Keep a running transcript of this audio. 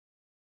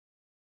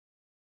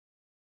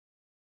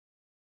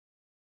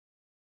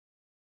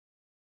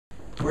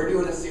We're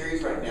doing a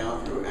series right now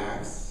through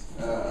Acts,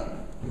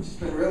 which has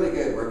been really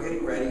good. We're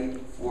getting ready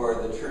for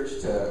the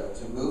church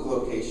to move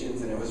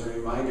locations, and it was a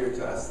reminder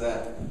to us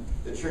that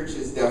the church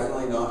is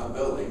definitely not a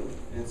building,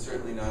 and it's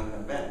certainly not an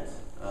event.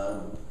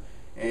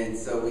 And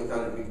so we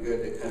thought it'd be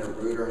good to kind of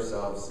root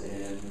ourselves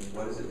in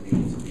what does it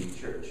mean to be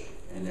church,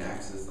 and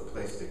Acts is the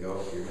place to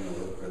go if you're going to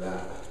look for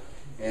that.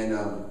 And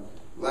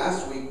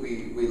last week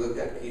we looked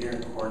at Peter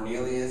and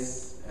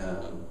Cornelius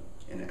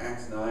in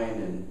Acts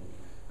 9,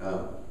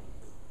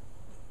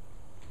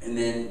 and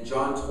then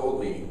John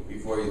told me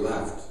before he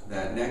left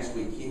that next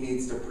week he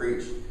needs to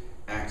preach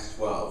Acts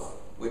 12,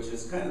 which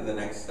is kind of the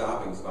next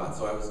stopping spot.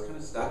 So I was kind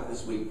of stuck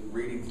this week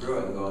reading through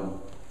it and going,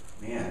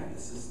 man,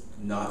 this is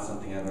not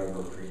something I've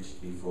ever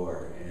preached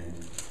before. And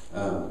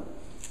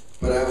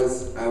but I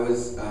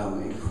was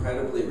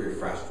incredibly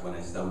refreshed when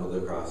I stumbled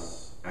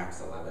across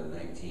Acts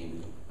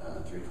 11:19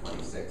 through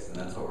 26, and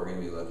that's what we're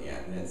going to be looking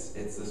at. And it's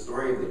the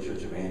story of the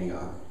Church of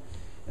Antioch.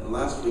 And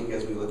last week,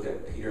 as we looked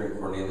at Peter and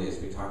Cornelius,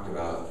 we talked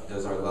about,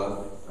 does our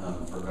love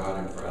for God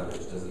and for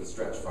others, does it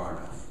stretch far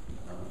enough?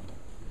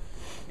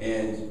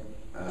 And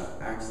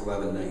Acts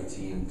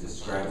 11:19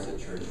 describes a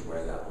church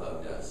where that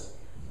love does.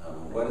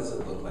 What does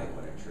it look like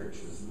when a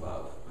church's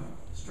love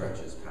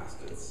stretches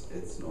past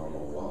its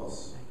normal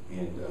walls?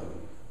 And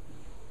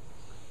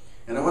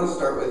I want to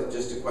start with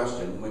just a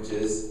question, which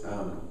is,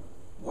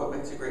 what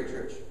makes a great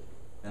church?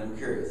 And I'm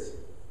curious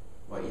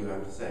what you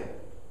have to say.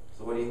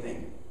 So what do you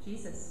think?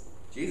 Jesus.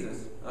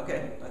 Jesus.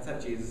 Okay, let's have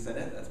Jesus in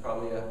it. That's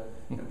probably an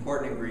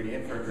important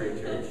ingredient for a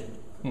great church.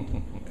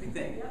 What do you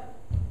think? Yep.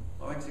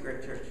 What makes a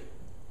great church?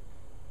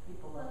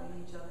 People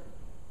loving each other.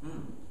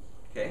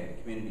 Okay,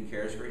 community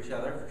cares for each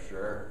other, for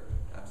sure.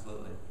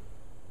 Absolutely.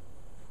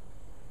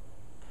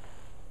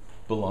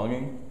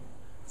 Belonging?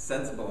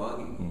 Sense of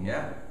belonging, Mm-hmm.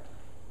 yeah.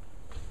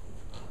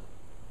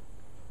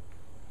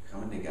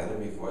 Coming together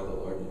before the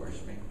Lord and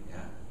worshiping,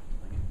 yeah.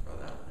 I can throw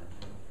that one in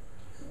too.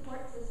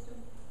 Support system.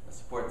 A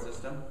support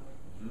system.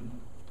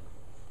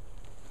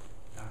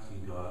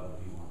 Asking God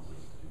what He wants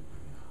us to do.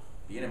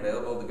 Being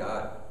available to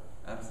God.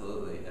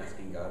 Absolutely.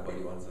 Asking God what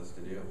He wants us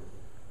to do.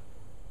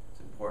 It's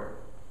important.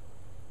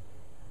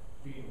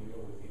 Being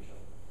real with each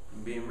other.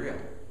 And being real.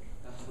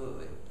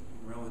 Absolutely.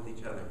 Being real with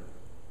each other.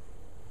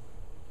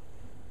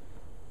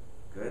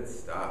 Good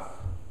stuff.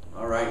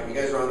 All right, you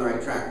guys are on the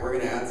right track. We're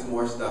going to add some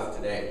more stuff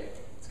today.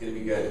 It's going to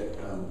be good.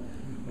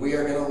 We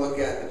are going to look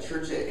at the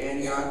church at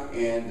Antioch,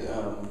 and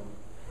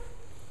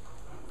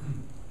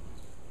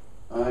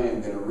I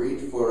am going to read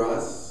for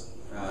us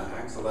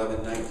Acts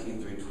 11:19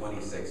 through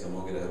 26, and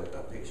we'll get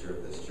a picture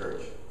of this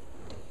church.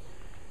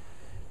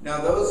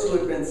 Now those who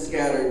had been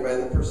scattered by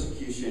the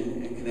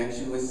persecution in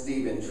connection with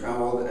Stephen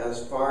traveled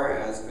as far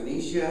as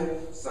Phoenicia,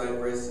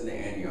 Cyprus, and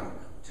Antioch,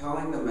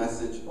 telling the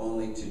message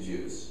only to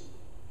Jews.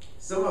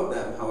 Some of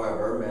them,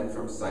 however, men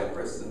from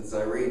Cyprus and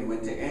Cyrene,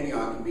 went to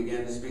Antioch and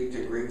began to speak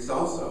to Greeks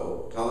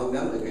also, telling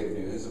them the good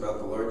news about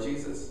the Lord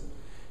Jesus.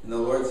 And the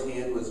Lord's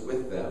hand was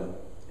with them,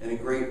 and a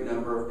great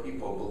number of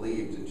people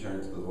believed and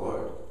turned to the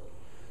Lord.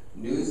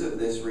 News of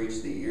this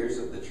reached the ears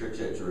of the church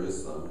at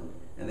Jerusalem,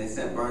 and they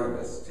sent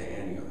Barnabas to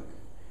Antioch.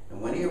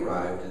 And when he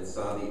arrived and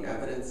saw the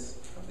evidence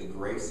of the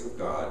grace of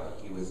God,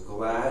 he was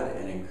glad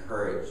and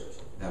encouraged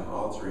them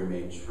all to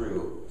remain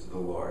true to the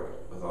Lord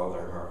with all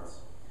their hearts.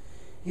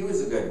 He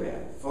was a good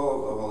man,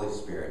 full of the Holy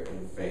Spirit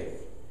and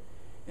faith,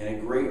 and a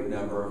great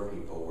number of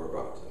people were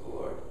brought to the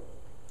Lord.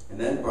 And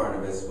then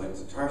Barnabas went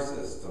to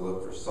Tarsus to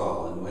look for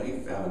Saul, and when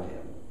he found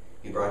him,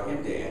 he brought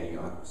him to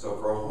Antioch. So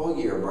for a whole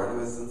year,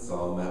 Barnabas and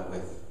Saul met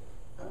with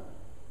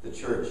the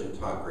church and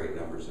taught great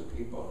numbers of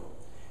people.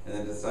 And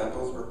the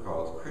disciples were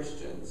called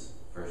Christians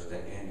first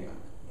at Antioch.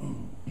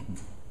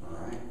 All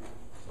right,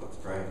 so let's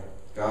pray.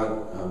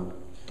 God,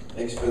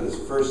 thanks for this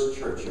first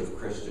church of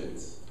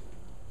Christians.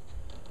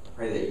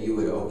 Pray that you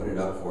would open it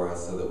up for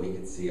us so that we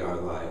could see our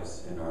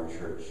lives and our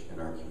church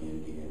and our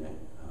community in it.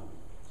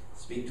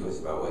 Speak to us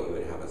about what you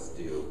would have us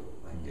do.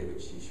 Like David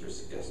Shisher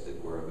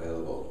suggested, we're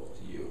available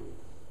to you.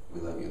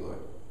 We love you, Lord.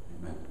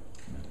 Amen.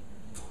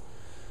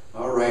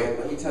 All right,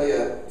 let me tell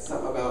you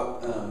something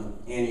about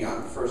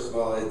Antioch. First of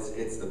all,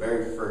 it's the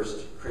very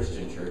first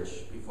Christian church.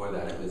 Before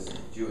that, it was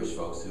Jewish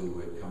folks who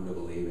would come to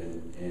believe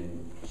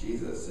in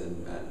Jesus.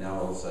 And now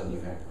all of a sudden you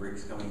had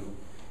Greeks coming,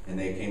 and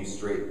they came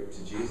straight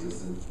to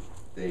Jesus, and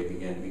they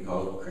began to be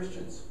called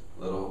Christians,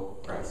 little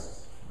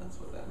Christs. That's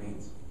what that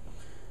means.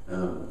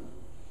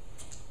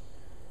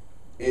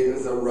 It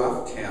was a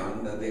rough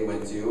town that they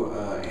went to.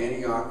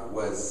 Antioch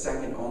was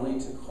second only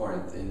to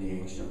Corinth in the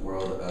ancient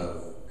world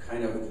of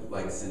kind of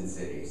like Sin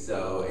City.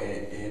 So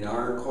in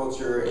our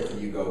culture, if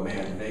you go,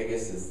 man,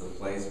 Vegas is the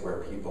place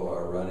where people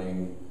are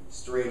running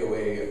straight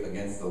away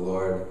against the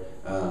Lord.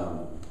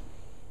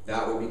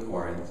 That would be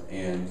Corinth.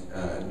 And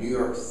New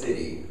York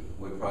City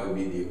would probably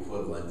be the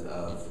equivalent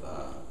of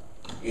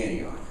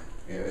Antioch.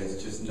 It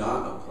was just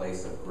not a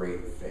place of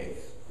great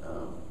faith.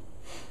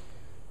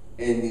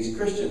 And these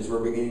Christians were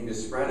beginning to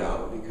spread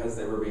out because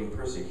they were being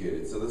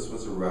persecuted. So this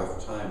was a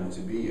rough time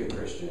to be a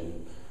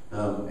Christian.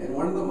 And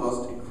one of the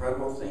most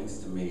incredible things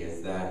to me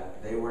is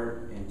that they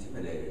weren't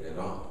intimidated at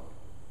all.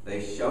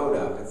 They showed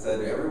up and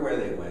said everywhere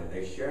they went,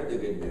 they shared the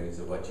good news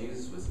of what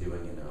Jesus was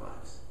doing in their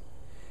lives.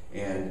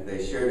 And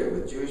they shared it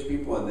with Jewish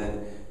people, and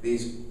then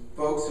these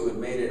folks who had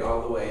made it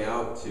all the way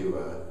out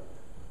to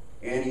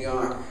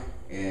Antioch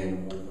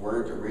and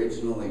weren't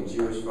originally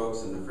Jewish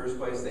folks in the first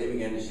place, they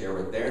began to share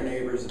with their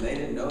neighbors, and they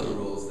didn't know the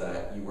rules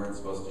that you weren't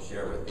supposed to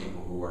share with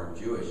people who weren't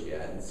Jewish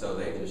yet, and so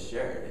they just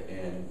shared,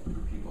 and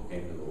people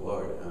came to the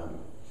Lord.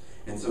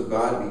 And so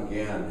God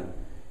began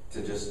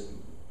to just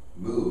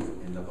move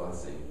in the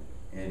blessing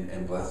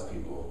and bless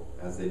people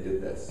as they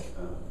did this.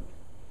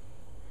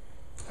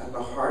 At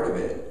the heart of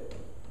it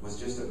was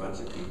just a bunch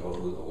of people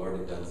who the Lord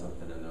had done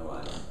something in their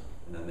lives,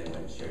 and then they went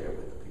and shared it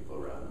with the people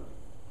around them.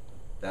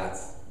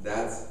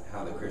 That's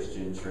how the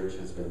Christian church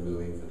has been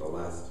moving for the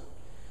last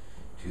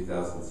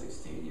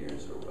 2016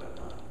 years or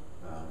whatnot.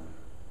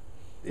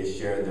 They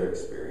shared their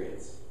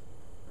experience.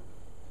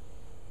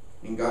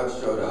 And God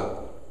showed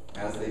up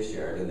as they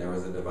shared, and there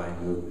was a divine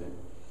movement.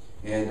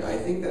 And I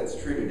think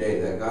that's true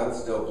today, that God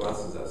still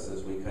blesses us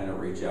as we kind of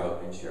reach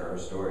out and share our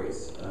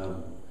stories.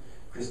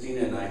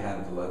 Christina and I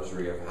had the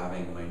luxury of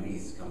having my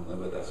niece come live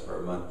with us for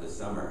a month this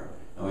summer.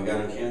 And we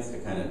got a chance to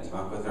kind of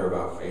talk with her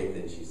about faith,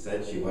 and she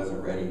said she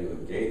wasn't ready to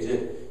engage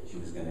it. She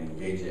was going to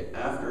engage it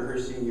after her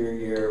senior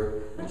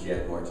year when she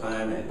had more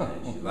time,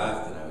 and she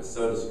left, and I was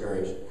so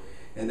discouraged.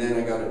 And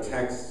then I got a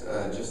text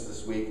just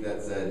this week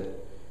that said,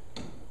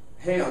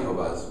 "Hey, Uncle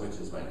Buzz," which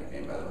is my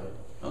nickname, by the way.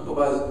 "Uncle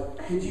Buzz,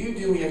 could you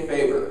do me a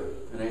favor?"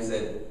 And I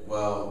said,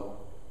 "Well,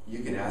 you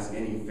can ask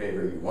any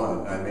favor you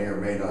want. I may or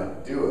may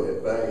not do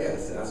it, but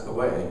yes, ask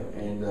away."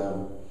 And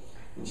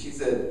she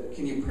said,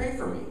 "Can you pray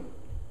for me?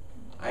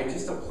 I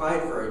just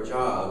applied for a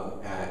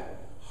job at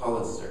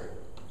Hollister."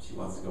 She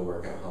wants to go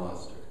work at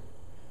Hollister.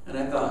 And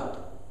I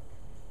thought,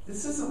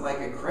 this isn't like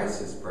a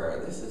crisis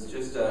prayer. This is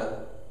just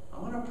I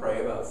want to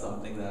pray about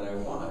something that I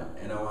want,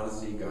 and I want to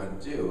see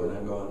God do. And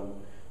I'm going,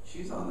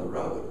 she's on the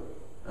road.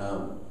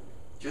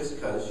 Just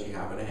because she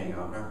happened to hang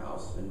out in our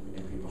house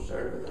and people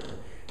shared with her.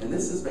 And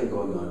this has been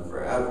going on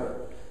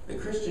forever. The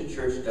Christian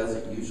church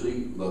doesn't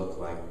usually look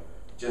like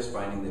just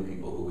finding the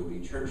people who would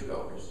be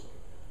churchgoers.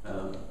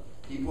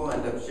 People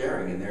end up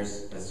sharing, and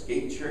there's a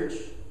skate church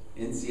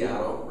in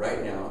Seattle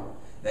right now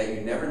that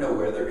you never know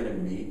where they're going to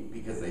meet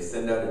because they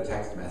send out a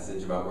text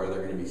message about where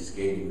they're going to be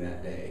skating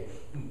that day.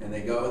 And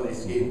they go and they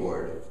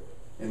skateboard,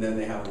 and then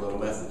they have a little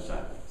message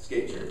on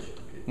skate church.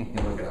 You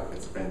can look it up.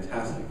 It's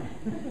fantastic.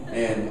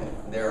 And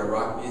there are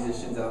rock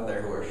musicians out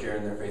there who are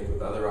sharing their faith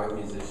with other rock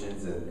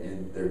musicians,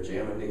 and they're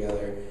jamming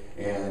together.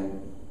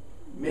 And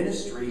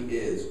ministry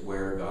is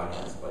where God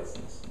has placed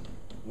us.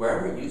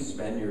 Wherever you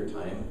spend your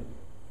time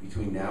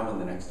between now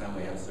and the next time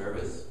we have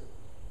service,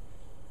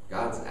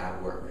 God's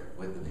at work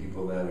with the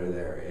people that are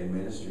there, and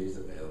ministry is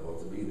available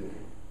to be there.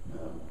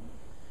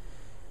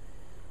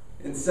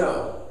 And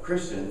so,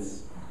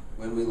 Christians,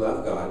 when we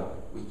love God,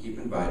 we keep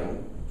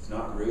inviting. It's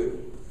not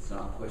rude. It's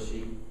not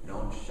pushy.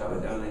 Don't shove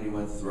it down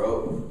anyone's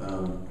throat.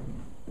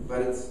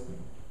 But it's,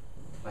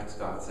 like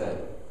Scott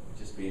said,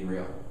 just being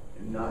real.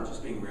 And not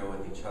just being real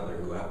with each other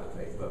who have the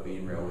faith, but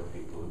being real with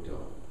people who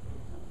don't.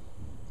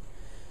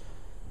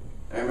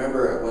 I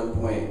remember at one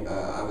point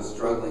I was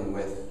struggling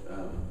with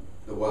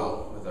the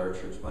well, with our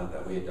church plant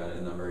that we had done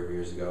a number of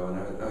years ago.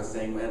 And I was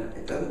saying, man,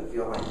 it doesn't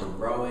feel like we're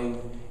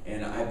growing.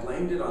 And I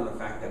blamed it on the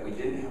fact that we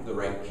didn't have the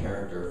right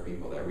character of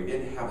people there. We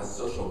didn't have a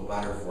social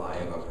butterfly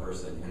of a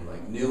person who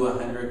like knew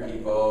 100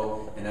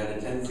 people and had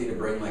a tendency to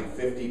bring like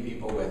 50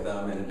 people with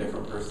them and a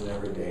different person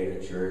every day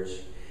to church.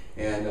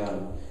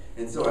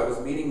 And so I was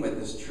meeting with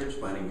this church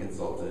planning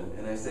consultant,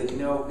 and I said, we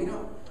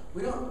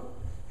don't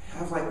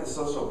have like the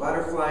social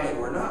butterfly, and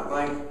we're not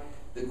like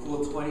the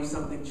cool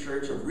 20-something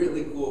church of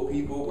really cool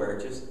people where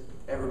just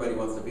everybody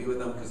wants to be with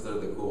them because they're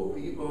the cool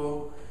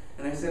people.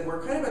 And I said,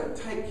 we're kind of a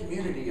tight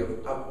community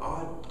of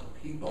odd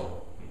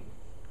people.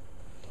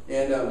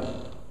 And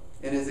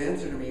his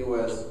answer to me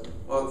was,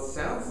 well, it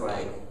sounds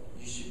like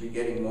you should be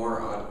getting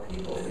more odd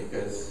people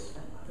because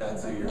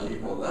that's who your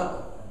people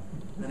know.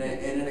 And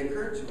it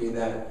occurred to me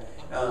that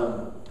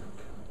our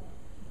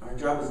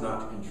job is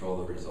not to control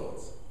the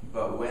results.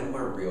 But when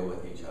we're real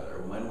with each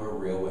other, when we're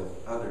real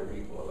with other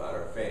people about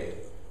our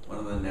faith, one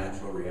of the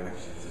natural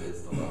reactions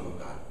is the love of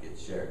God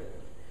gets shared.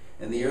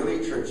 And the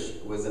early church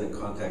was in a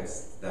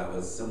context that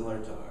was similar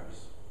to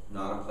ours,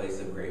 not a place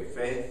of great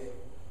faith,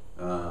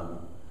 and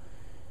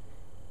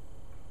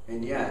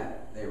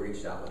yet they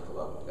reached out with the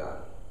love of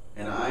God.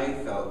 And I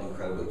felt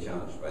incredibly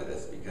challenged by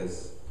this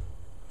because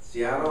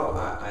Seattle,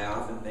 I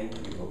often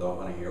think people don't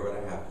want to hear what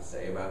I have to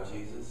say about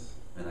Jesus,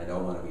 and I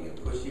don't want to be a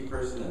pushy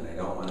person, and I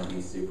don't want to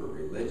be super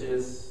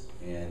religious,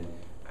 and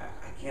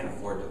I can't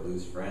afford to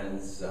lose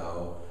friends,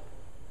 so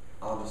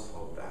I'll just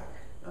hold back.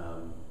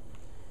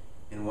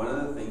 And one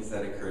of the things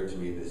that occurred to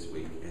me this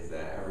week is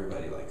that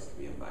everybody likes to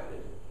be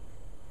invited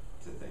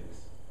to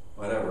things,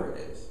 whatever it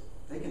is.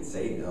 They can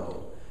say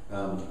no.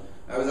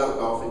 I was out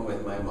golfing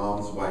with my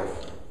mom's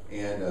wife,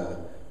 and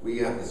we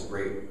have this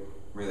great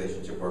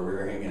relationship where we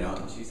were hanging out,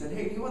 and she said,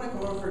 "Hey, do you want to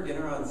come over for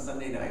dinner on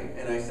Sunday night?"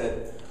 And I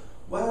said,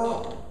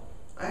 "Well,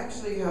 I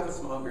actually have a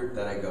small group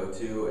that I go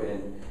to,"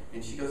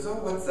 and she goes, "Oh,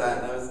 what's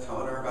that?" And I was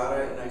telling her about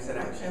it, and I said,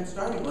 "Actually, I'm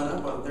starting one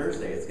up on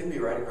Thursday. It's going to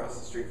be right across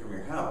the street from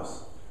your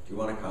house. Do you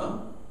want to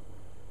come?"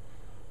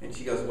 And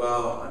she goes,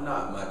 "Well, I'm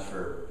not much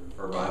for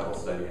Bible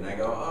study." And I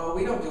go, "Oh,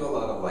 we don't do a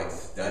lot of like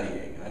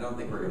studying. I don't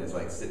think we're going to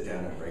like sit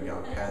down and bring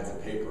out pads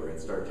of paper and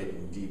start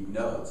taking deep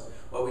notes.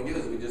 What we do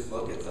is we just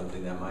look at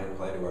something that might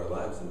apply to our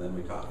lives and then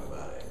we talk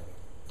about it."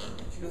 And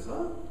she goes,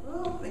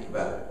 "Well, think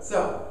about it."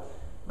 So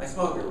my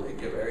small group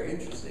could get very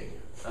interesting,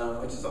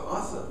 which is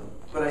awesome.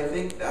 But I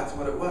think that's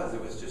what it was.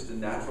 It was just a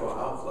natural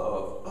outflow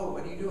of, "Oh,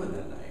 what are you doing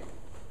that night?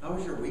 How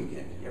was your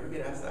weekend?" You ever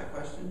get asked that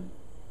question?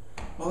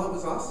 Well, it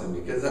was awesome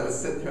because I was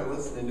sitting there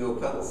listening to a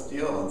pedal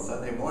steel on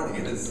Sunday morning,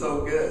 and it's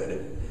so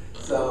good.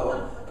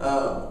 So,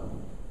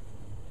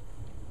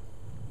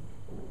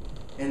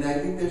 and I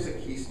think there's a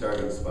key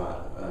starting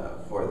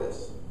spot for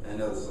this. I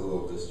know this is a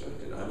little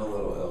disjointed. I'm a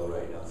little ill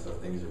right now, so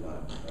things are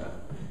not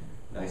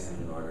nice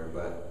and in order.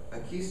 But a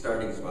key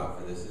starting spot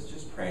for this is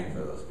just praying for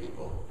those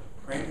people.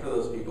 Praying for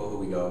those people who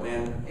we go,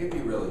 "Man, it'd be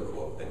really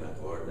cool if they met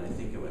the Lord," and I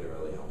think it would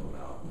really help them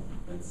out.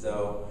 And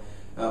so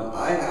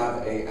I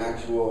have a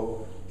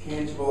actual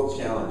tangible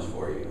challenge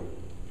for you.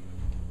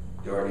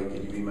 Doherty,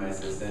 could you be my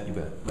assistant? You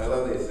bet. My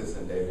lovely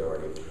assistant, Dave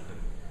Doherty.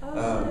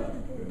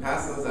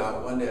 Pass those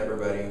out, one to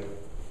everybody.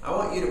 I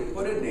want you to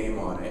put a name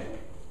on it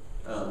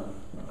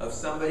of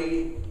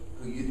somebody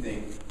who you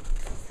think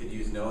could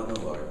use knowing the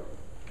Lord.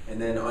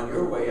 And then on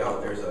your way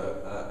out, there's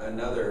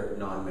another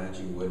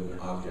non-matching wooden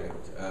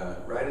object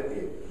right at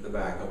the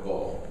back, a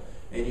bowl.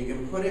 And you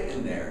can put it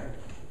in there.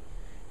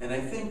 And I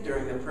think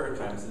during the prayer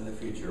times in the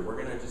future, we're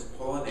going to just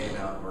pull a name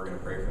out and we're going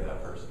to pray for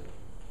that person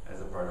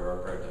as a part of our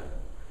prayer time.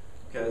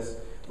 Because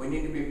we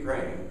need to be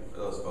praying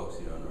for those folks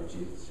who don't know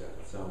Jesus yet.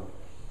 So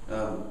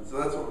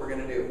that's what we're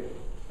going to do.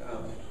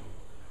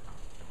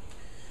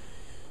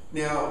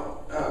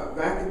 Now,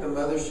 back at the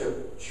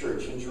Mothership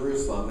Church in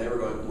Jerusalem, they were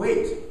going,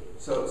 "Wait,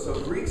 so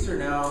Greeks are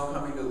now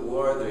coming to the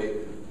Lord.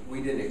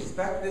 We didn't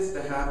expect this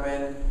to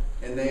happen."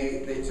 And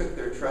they took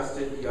their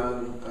trusted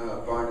young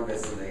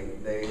Barnabas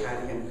and they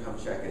had him come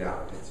check it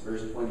out. It's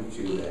verse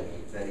 22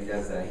 that he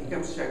does that. He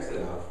comes, checks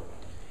it out.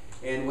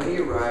 And when he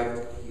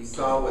arrived, he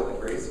saw what the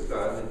grace of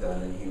God had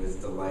done, and he was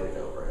delighted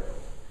over it.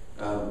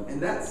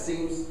 And that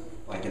seems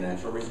like a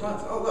natural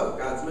response. "Oh, look,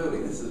 God's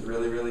moving. This is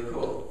really, really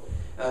cool."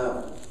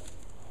 And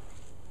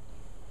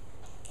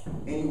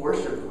he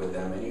worshiped with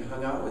them, and he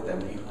hung out with them,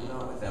 and he hung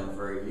out with them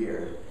for a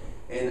year.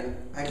 And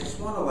I just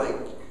want to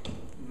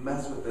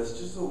mess with this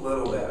just a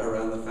little bit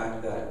around the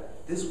fact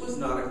that this was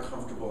not a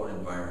comfortable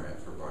environment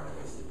for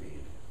Barnabas to be in.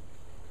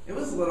 It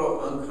was a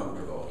little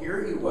uncomfortable.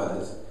 Here he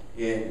was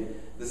in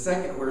the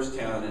second worst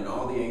town in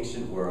all the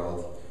ancient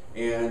world,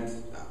 and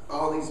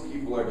all these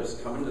people are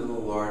just coming to the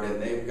Lord,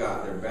 and they've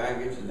got their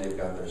baggage and they've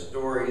got their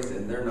stories,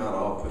 and they're not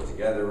all put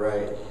together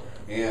right.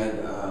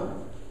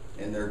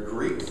 And they're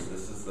Greeks.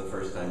 This is the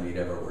first time he'd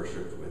ever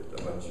worshipped with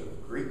a bunch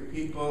of Greek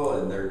people,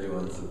 and they're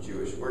doing some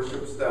Jewish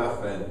worship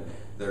stuff, and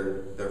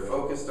they're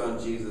focused on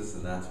Jesus,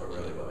 and that's what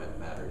really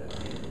mattered at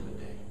the end of the day.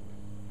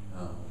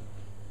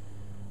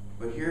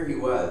 But here he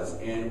was,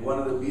 and one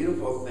of the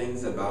beautiful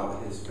things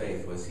about his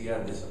faith was he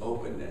had this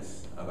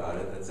openness about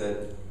it that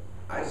said,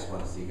 "I just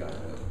want to see God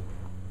move.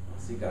 I want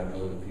to see God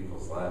move in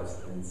people's lives."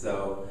 And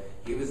so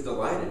he was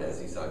delighted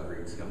as he saw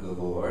Greeks come to the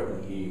Lord,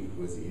 and he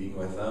was eating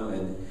with them,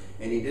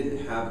 and he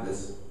didn't have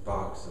this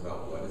box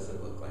about what does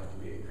it look like to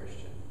be a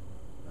Christian.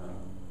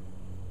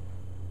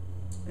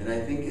 And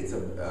I think it's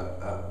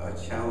a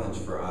challenge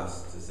for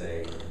us to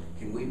say,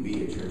 can we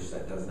be a church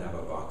that doesn't have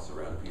a box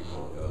around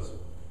people and goes,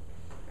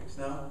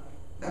 no,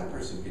 that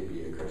person could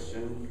be a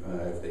Christian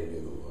if they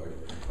knew the Lord.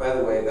 By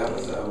the way, that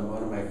was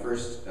one of my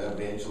first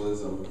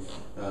evangelism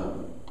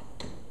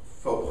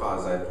faux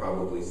pas, I'd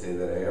probably say,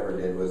 that I ever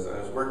did. Was I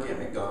was working at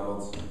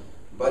McDonald's.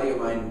 A buddy of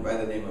mine by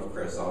the name of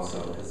Chris also,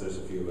 because there's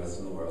a few of us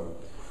in the world.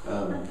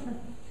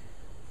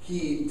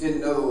 He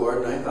didn't know the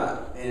Lord, and I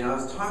thought, and I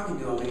was talking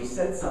to him, and he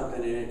said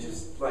something, and it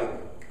just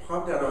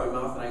popped out of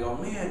my mouth, and I go,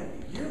 "Man,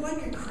 you're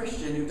like a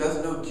Christian who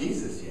doesn't know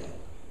Jesus yet."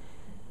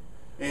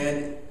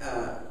 And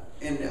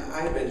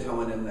I had been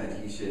telling him that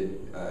he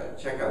should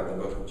check out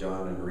the book of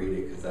John and read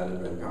it, because that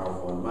had been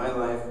powerful in my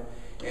life.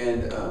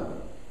 And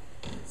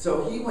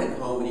so he went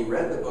home and he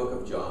read the book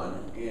of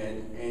John,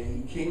 and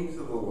he came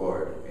to the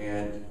Lord,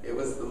 and it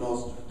was the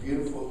most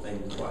beautiful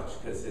thing to watch,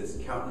 because his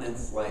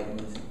countenance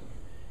lightened,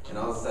 and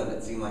all of a sudden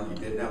it seemed like he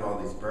didn't have all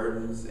these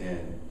burdens,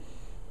 and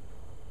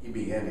he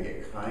began to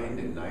get kind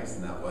and nice,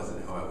 and that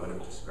wasn't how I would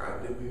have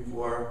described him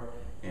before.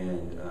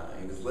 And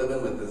he was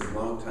living with his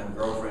longtime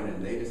girlfriend,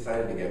 and they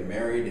decided to get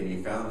married, and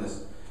he found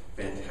this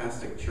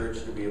fantastic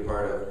church to be a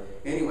part of.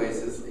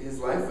 Anyways, his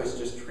life was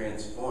just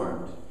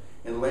transformed.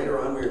 And later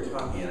on we were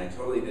talking, and I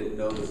totally didn't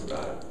know this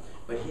about him,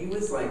 but he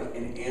was like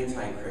an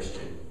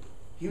anti-Christian.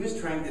 He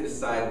was trying to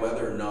decide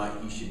whether or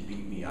not he should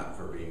beat me up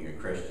for being a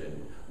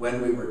Christian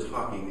when we were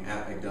talking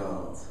at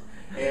McDonald's.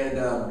 And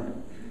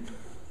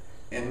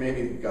and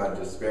maybe God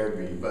just spared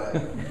me, but,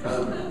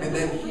 and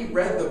then he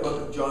read the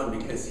book of John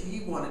because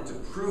he wanted to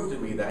prove to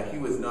me that he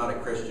was not a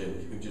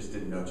Christian who just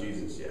didn't know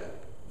Jesus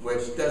yet,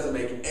 which doesn't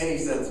make any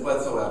sense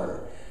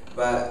whatsoever,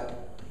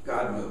 but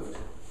God moved.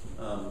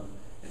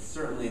 It's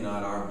certainly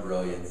not our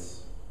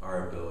brilliance,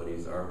 our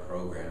abilities, our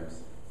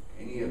programs,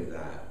 any of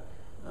that.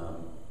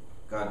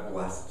 God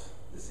blessed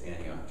this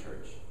Antioch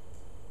church,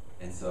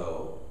 and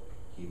so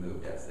he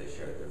moved as they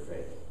shared their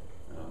faith.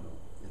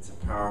 It's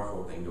a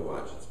powerful thing to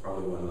watch. It's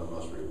probably one of the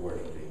most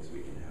rewarding things we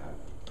can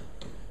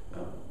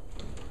have.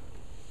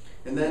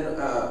 And then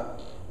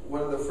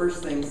one of the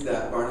first things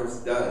that Barnabas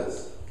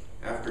does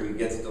after he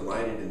gets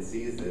delighted and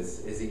sees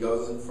this is he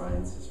goes and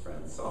finds his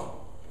friend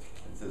Saul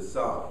and says,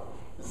 Saul,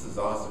 this is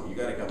awesome. You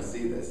got to come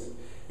see this.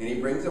 And he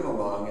brings him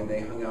along, and they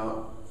hung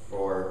out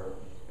for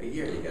a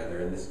year together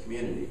in this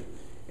community.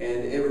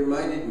 And it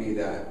reminded me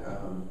that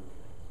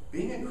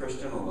being a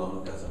Christian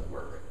alone doesn't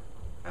work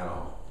at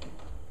all,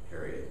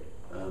 period.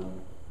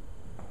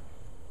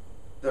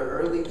 The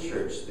early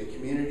church, the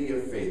community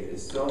of faith,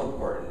 is so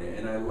important,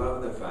 and I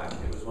love the fact,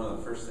 it was one of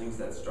the first things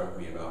that struck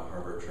me about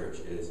Harbor Church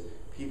is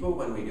people,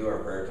 when we do our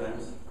prayer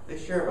times, they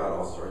share about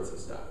all sorts of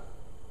stuff.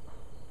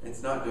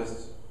 It's not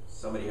just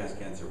somebody has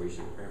cancer, we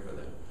should pray for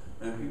them.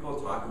 And people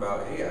talk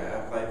about, hey,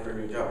 I applied for a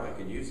new job, I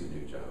could use a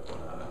new job.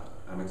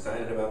 I'm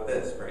excited about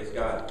this, praise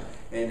God.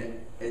 And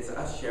it's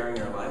us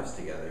sharing our lives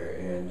together,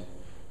 and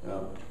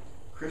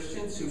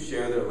Christians who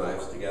share their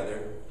lives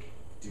together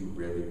do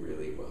really,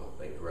 really well.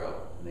 They grow,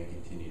 and they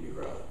continue to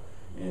grow.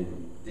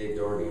 And Dave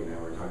Doherty and I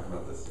were talking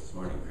about this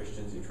morning.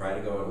 Christians who try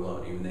to go it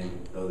alone,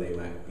 even though they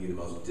might be the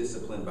most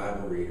disciplined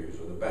Bible readers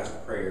or the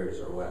best prayers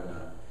or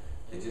whatnot,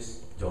 they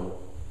just don't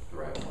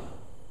thrive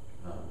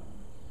well.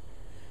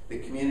 The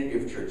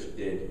community of church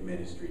did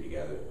ministry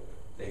together.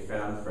 They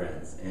found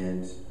friends.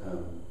 And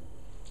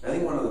I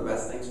think one of the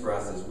best things for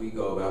us as we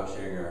go about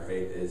sharing our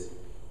faith is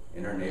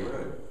in our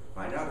neighborhood.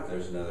 Find out if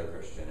there's another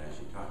Christian as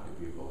you talk to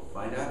people.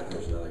 Find out if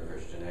there's another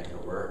Christian at your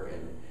work,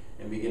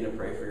 and begin to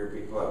pray for your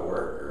people at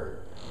work.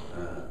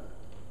 Or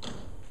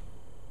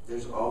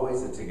there's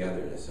always a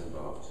togetherness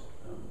involved.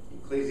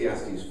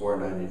 Ecclesiastes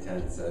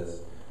 4:9-10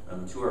 says,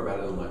 two are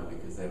better than one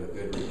because they have a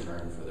good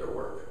return for their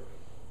work.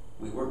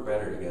 We work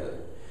better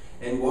together.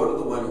 And woe to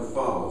the one who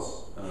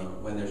falls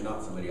when there's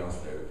not somebody else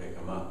there to pick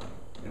them up.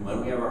 And when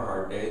we have our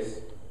hard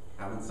days,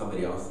 having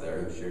somebody else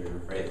there who shares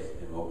your faith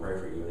and will pray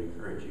for you and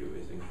encourage you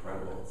is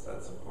incredible. It's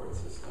that support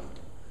system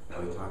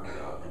that we talk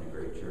about in a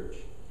great church.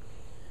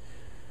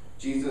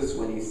 Jesus,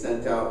 when he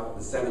sent out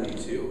the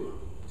 72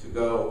 to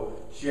go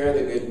share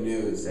the good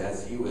news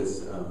as he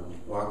was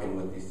walking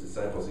with these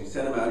disciples, he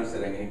sent them out. He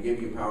said, I'm going to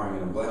give you power. I'm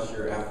going to bless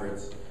your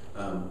efforts.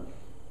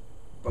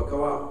 But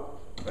go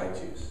out by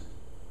twos.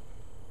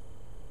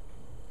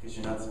 Because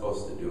you're not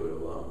supposed to do it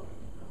alone.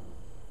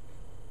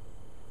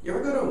 You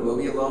ever go to a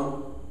movie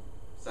alone?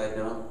 Side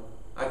note,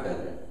 I've done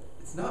it.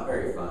 It's not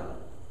very fun.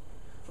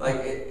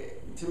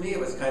 To me, it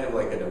was kind of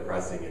like a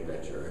depressing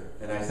adventure.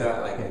 And I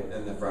sat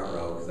in the front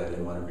row because I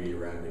didn't want to be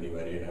around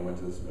anybody, and I went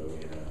to this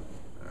movie, and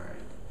all right.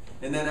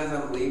 And then as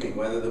I'm leaving,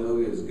 whether the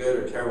movie was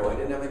good or terrible, I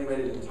didn't have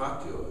anybody to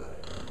talk to about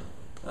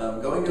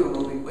it. Going to a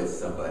movie with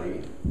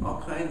somebody,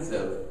 all kinds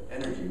of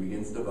energy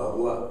begins to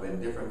bubble up,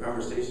 and different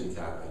conversations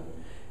happen.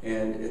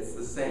 And it's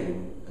the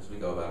same as we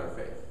go about our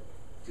faith.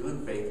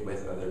 Doing faith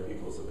with other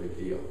people is a big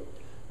deal.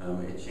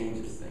 It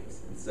changes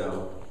things. And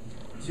so,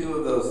 two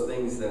of those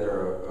things that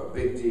are a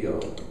big deal,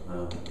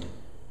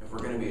 if we're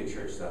going to be a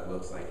church that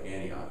looks like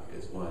Antioch,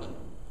 is one,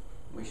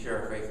 we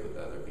share our faith with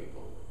other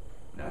people.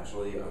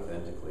 Naturally,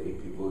 authentically,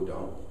 people who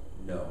don't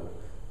know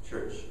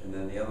church. And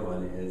then the other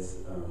one is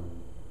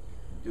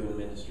doing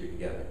ministry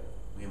together.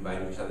 We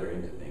invite each other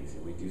into things,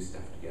 and we do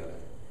stuff together.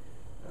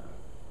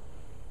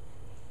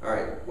 All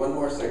right, one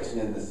more section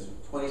in this,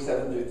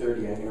 27 through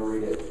 30. I'm going to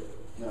read it.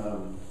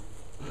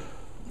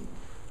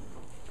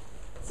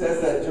 It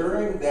says that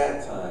during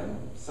that time,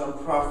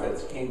 some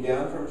prophets came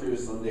down from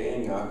Jerusalem to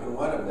Antioch, and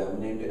one of them,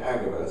 named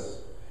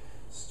Agabus,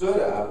 stood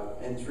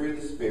up and through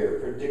the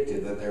Spirit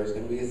predicted that there was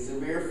going to be a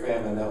severe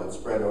famine that would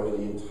spread over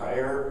the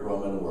entire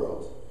Roman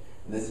world.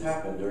 And this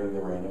happened during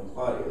the reign of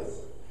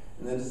Claudius.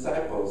 And the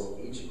disciples,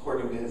 each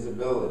according to his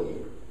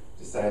ability,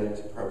 decided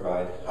to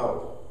provide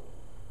help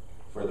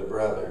for the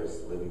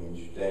brothers living in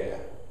Judea.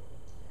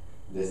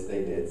 This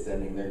they did,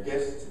 sending their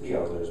gifts to the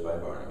elders by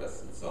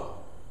Barnabas and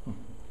Saul.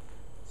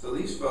 So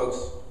these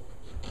folks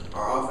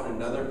are off in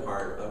another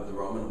part of the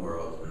Roman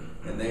world,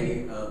 and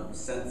they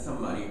sent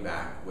some money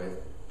back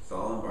with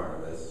Saul and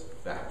Barnabas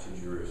back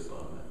to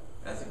Jerusalem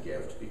as a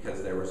gift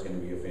because there was going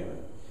to be a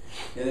famine.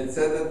 And it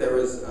said that there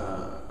was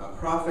a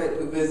prophet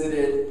who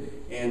visited,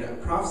 and a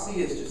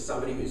prophecy is just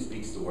somebody who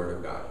speaks the word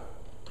of God.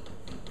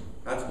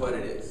 That's what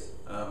it is.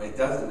 It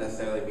doesn't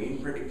necessarily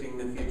mean predicting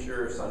the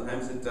future.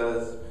 Sometimes it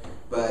does.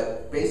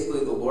 But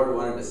basically, the Lord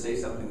wanted to say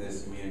something to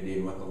this community,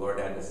 and what the Lord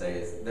had to say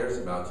is there's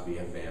about to be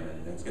a famine,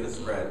 and it's going to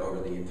spread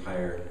over the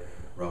entire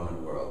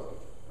Roman world,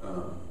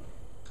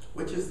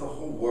 which is the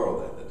whole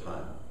world at the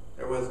time.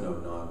 There was no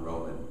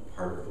non-Roman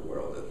part of the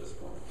world at this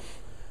point.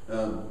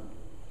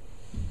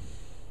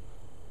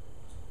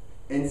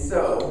 And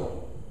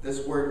so,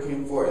 this word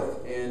came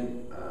forth,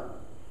 and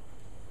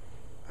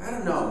I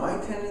don't know, my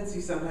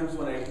tendency sometimes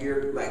when I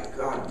hear, like,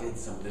 God did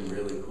something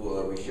really cool,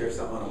 or we share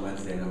something on a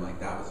Wednesday, and I'm like,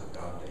 that was a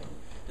God thing.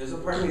 There's a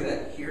part of me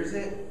that hears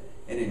it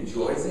and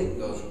enjoys it and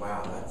goes,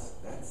 wow,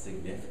 that's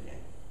significant.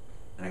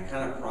 And I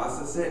kind of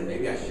process it, and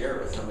maybe I share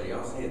it with somebody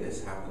else. Hey,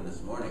 this happened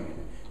this morning,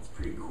 and it's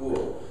pretty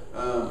cool.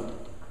 But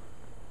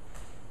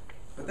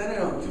then I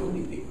don't do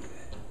anything with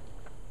it.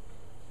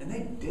 And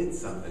they did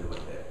something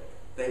with it.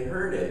 They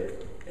heard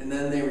it, and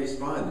then they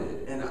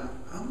responded. And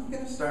I'm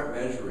going to start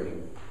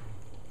measuring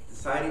the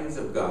sightings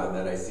of God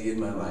that I see in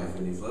my life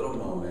in these little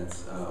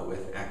moments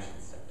with action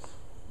steps.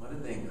 What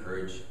did they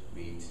encourage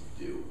me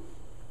to do?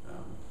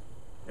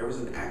 There was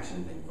an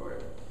action thing for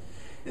it.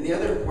 And the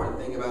other important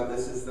thing about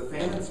this is the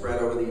famine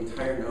spread over the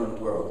entire known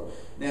world.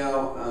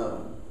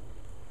 Now,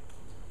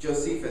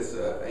 Josephus,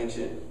 an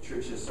ancient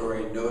church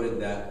historian,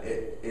 noted that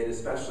it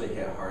especially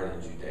hit hard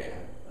in Judea.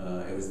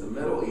 It was the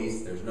Middle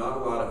East, there's not a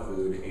lot of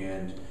food,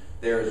 and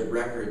there's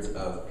records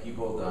of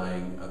people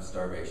dying of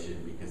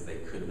starvation because they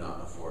could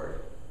not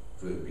afford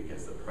food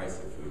because the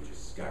price of food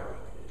just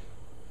skyrocketed.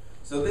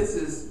 So this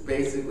is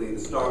basically the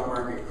stock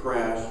market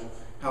crash,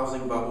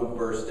 housing bubble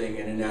bursting,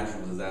 and a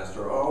natural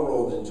disaster all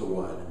rolled into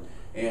one.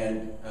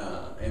 And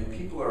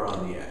people are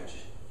on the edge.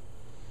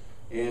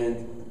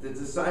 And the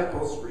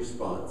disciples'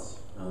 response,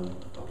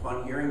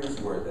 upon hearing this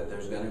word that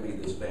there's going to be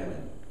this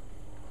famine,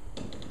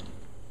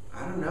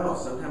 I don't know.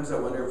 Sometimes I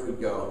wonder if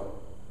we'd go,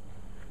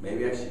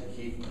 maybe I should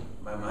keep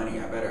my money.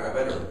 I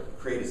better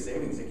create a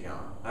savings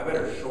account. I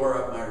better shore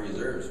up my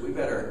reserves. We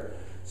better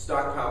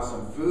stockpile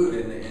some food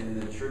in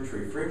the church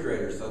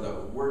refrigerator so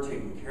that we're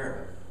taken care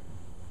of.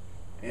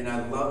 And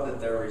I love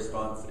that their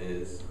response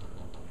is,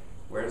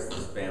 where's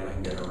this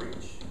famine going to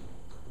reach?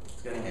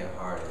 It's going to hit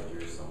hard in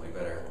Jerusalem.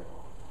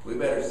 We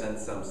better send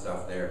some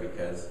stuff there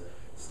because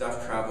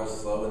stuff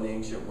travels slow in the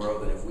ancient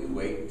world, and if we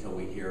wait until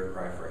we hear a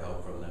cry for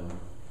help from them,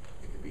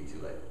 it could be too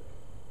late.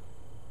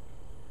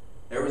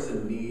 There was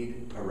a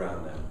need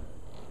around them,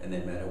 and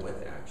they met it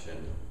with action,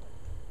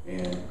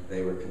 and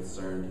they were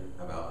concerned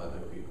about other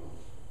people.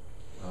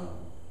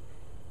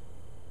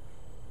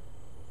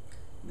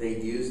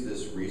 They used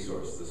this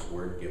resource, this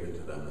word given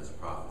to them, this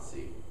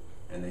prophecy,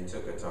 and they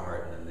took it to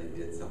heart, and then they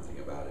did something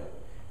about it.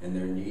 And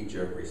their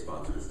knee-jerk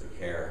response was to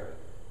care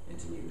and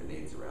to meet the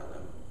needs around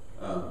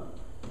them.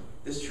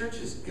 This church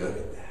is good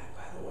at that,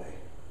 by the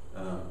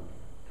way.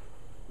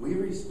 We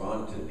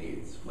respond to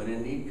needs. When a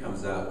need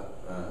comes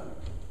up,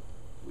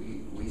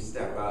 we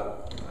step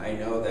up. I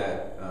know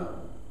that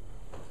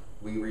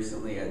we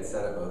recently had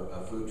set up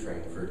a food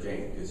train for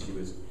Jane because she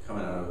was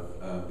coming out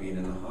of being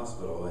in the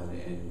hospital,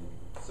 and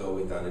so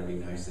we thought it'd be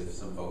nice if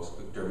some folks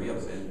cooked her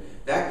meals. And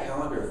that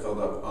calendar filled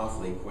up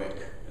awfully quick.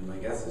 And my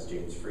guess is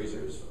Jane's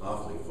freezer is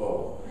awfully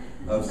full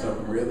of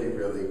some really,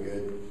 really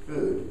good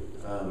food.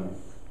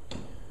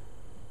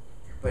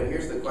 But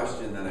here's the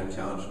question that I'm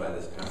challenged by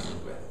this passage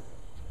with.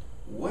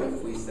 What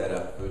if we set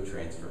up food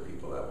trains for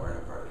people that weren't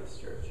a part of this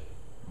church?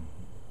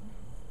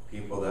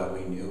 People that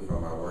we knew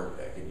from our work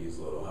that could use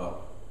a little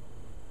help.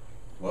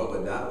 What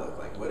would that look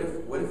like? What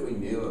if we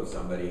knew of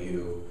somebody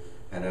who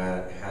had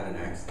an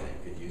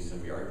accident, could use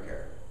some yard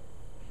care?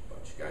 A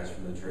bunch of guys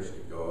from the church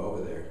could go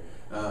over there.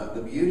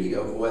 The beauty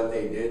of what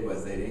they did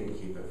was they didn't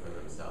keep it for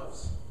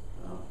themselves.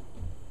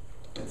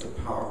 It's a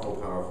powerful,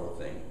 powerful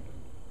thing.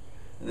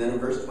 And then in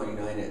verse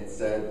 29 it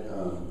said,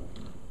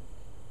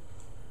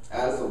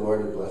 as the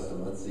Lord had blessed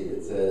them, let's see,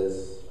 it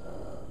says,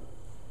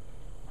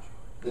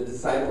 the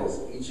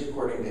disciples, each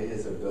according to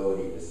his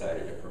ability,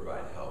 decided to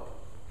provide help.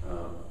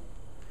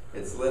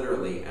 It's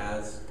literally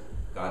as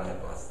God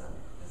had blessed them,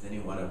 as any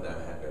one of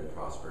them had been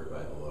prospered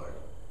by the Lord,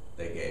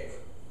 they gave.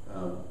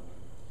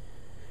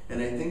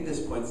 And I think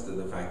this points to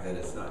the fact that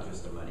it's not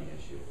just a money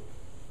issue.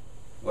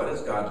 What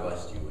has God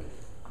blessed you with?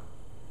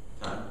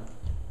 Time?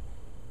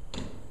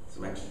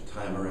 Some extra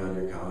time around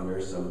your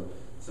calendar, some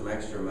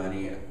extra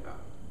money,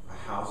 a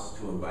house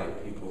to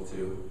invite people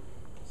to,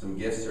 some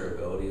gifts or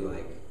ability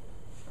like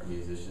our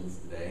musicians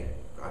today.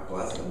 God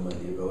bless them with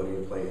the ability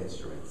to play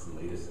instruments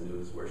and lead us into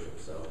his worship.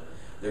 So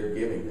they're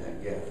giving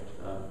that gift.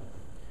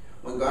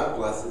 When God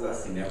blesses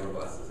us, he never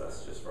blesses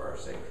us just for our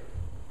sake.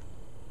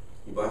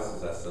 He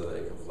blesses us so that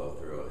it can flow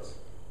through us.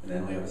 And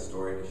then we have a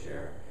story to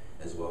share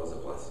as well as a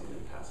blessing to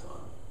pass on.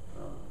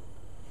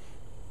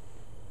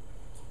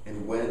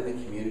 And when the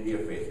community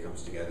of faith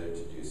comes together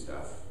to do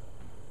stuff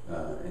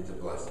and to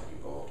bless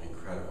people,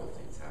 incredible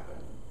things happen.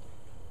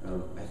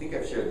 I think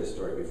I've shared this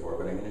story before,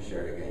 but I'm going to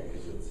share it again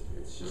because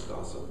it's just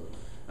awesome.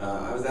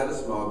 I was at a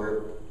small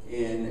group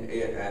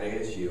at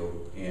ASU,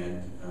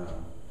 and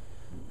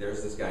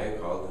there's this guy who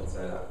called and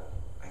said,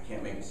 I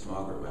can't make a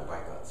small group, my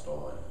bike got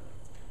stolen.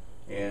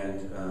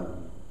 And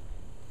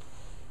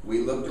we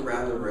looked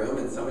around the room,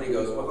 and somebody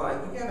goes, well, I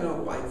think I have an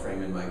old bike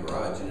frame in my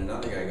garage. And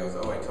another guy goes,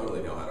 oh, I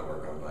totally know how to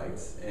work on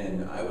bikes.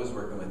 And I was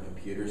working with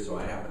computers, so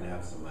I happen to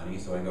have some money.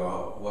 So I go,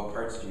 oh, what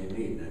parts do you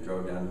need? And I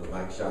drove down to the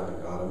bike shop and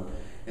got them.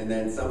 And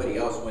then somebody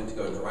else went to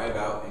go drive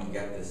out and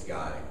get this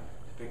guy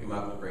to pick him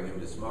up to bring him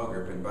to small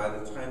group. And by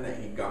the time that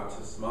he got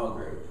to small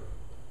group,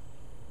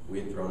 we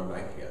had thrown a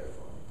bike together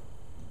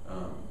for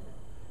him.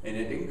 And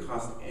it didn't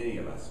cost any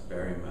of us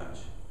very much.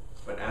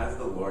 But as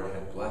the Lord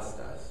had blessed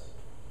us,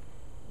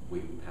 we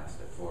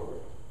passed it forward.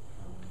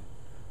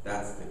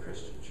 That's the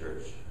Christian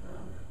church.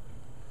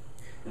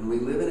 And we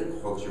live in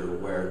a culture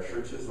where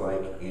churches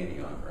like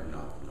Antioch are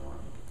not the norm.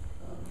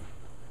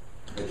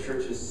 The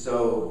church is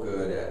so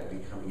good at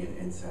becoming an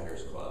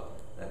insider's club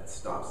that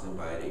stops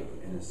inviting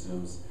and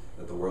assumes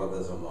that the world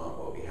doesn't want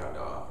what we have to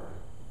offer.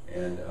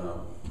 And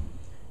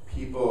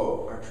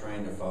people are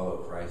trying to follow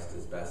Christ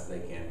as best they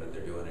can, but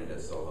they're doing it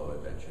as solo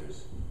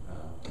adventures.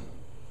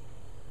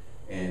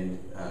 And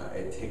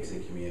it takes a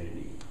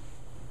community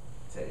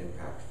to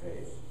impact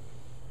faith.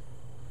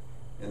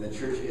 And the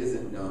church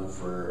isn't known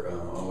for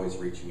always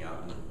reaching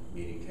out and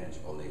meeting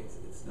tangible needs.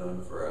 It's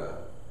known for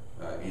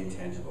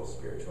intangible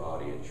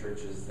spirituality, and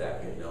churches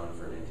that get known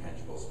for an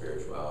intangible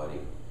spirituality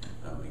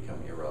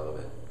become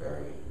irrelevant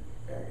very,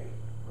 very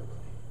quickly.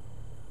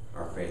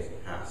 Our faith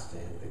has to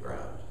hit the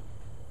ground.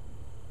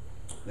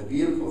 The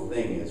beautiful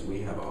thing is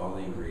we have all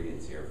the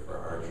ingredients here for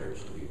our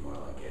church to be more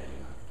like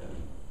Antioch than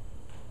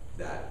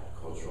that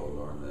cultural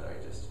norm that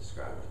I just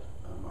described.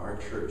 Our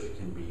church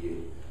can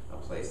be a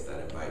place that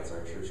invites.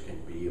 Our church can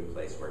be a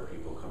place where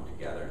people come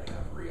together and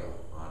have real,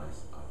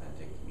 honest,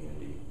 authentic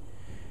community.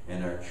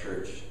 And our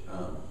church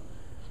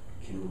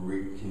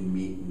can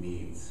meet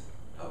needs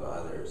of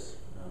others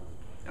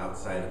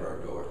outside of our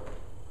door.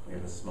 We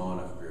have a small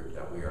enough group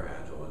that we are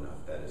agile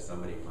enough that if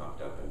somebody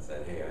popped up and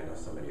said, hey, I know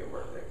somebody at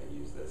work that could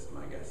use this,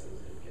 my guess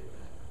is it'd get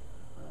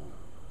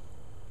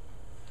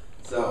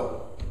that.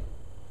 So,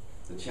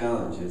 the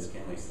challenge is,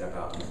 can we step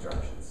out in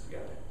instructions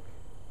together?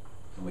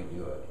 Can we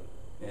do it?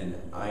 And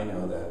I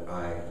know that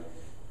I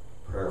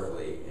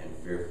prayerfully and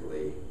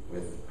fearfully,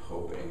 with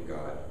hope in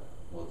God,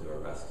 will do our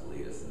best to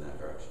lead us in that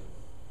direction.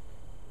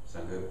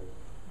 Sound good?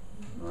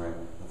 All right,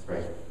 let's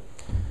pray.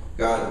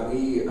 God,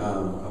 we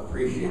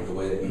appreciate the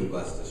way that you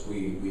blessed us.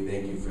 We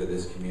thank you for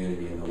this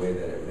community and the way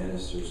that it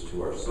ministers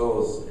to our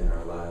souls and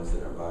our lives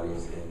and our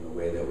bodies and the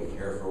way that we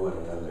care for one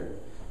another.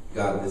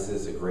 God, this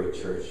is a great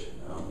church,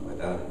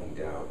 without any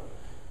doubt.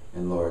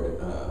 And Lord,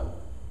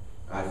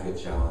 I feel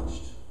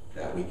challenged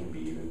that we can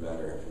be even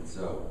better. And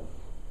so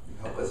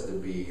help us to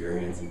be your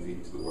hands and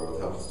feet to the world.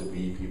 Help us to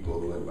be people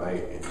who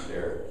invite and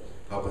share.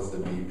 Help us to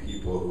be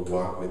people who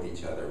walk with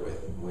each other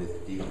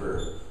with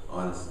deeper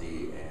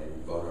honesty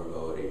and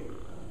vulnerability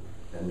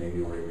than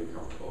maybe we're even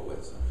comfortable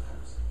with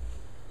sometimes.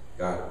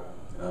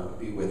 God,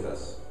 be with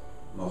us.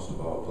 Most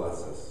of all,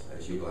 bless us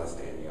as you blessed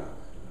Antioch.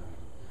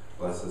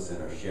 Bless us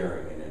in our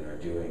sharing and in our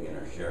doing and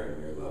our sharing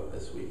your love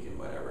this week and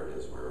whatever it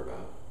is we're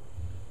about.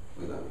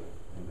 We love you.